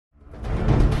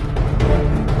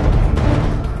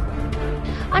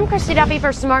Christy Duffy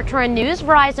for Smart Trend News.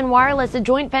 Verizon Wireless, a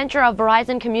joint venture of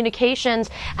Verizon Communications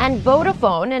and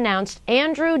Vodafone, announced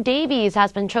Andrew Davies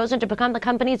has been chosen to become the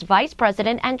company's vice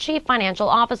president and chief financial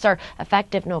officer,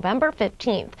 effective November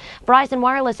 15th. Verizon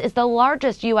Wireless is the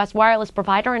largest U.S. wireless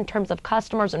provider in terms of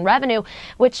customers and revenue,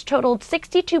 which totaled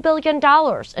 $62 billion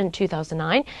in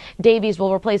 2009. Davies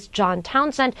will replace John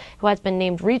Townsend, who has been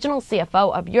named regional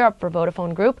CFO of Europe for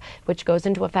Vodafone Group, which goes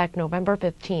into effect November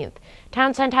 15th.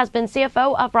 Townsend has been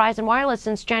CFO of Verizon Wireless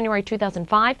since January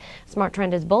 2005. Smart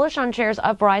Trend is bullish on shares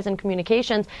of Verizon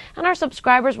Communications, and our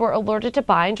subscribers were alerted to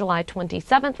buy on July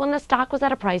 27th when the stock was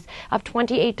at a price of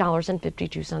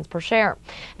 $28.52 per share.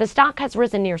 The stock has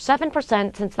risen near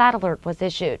 7% since that alert was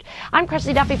issued. I'm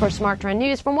Christy Duffy for Smart Trend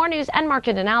News. For more news and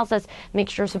market analysis,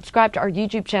 make sure to subscribe to our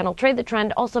YouTube channel, Trade the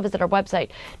Trend. Also visit our website,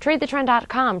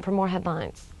 tradethetrend.com, for more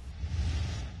headlines.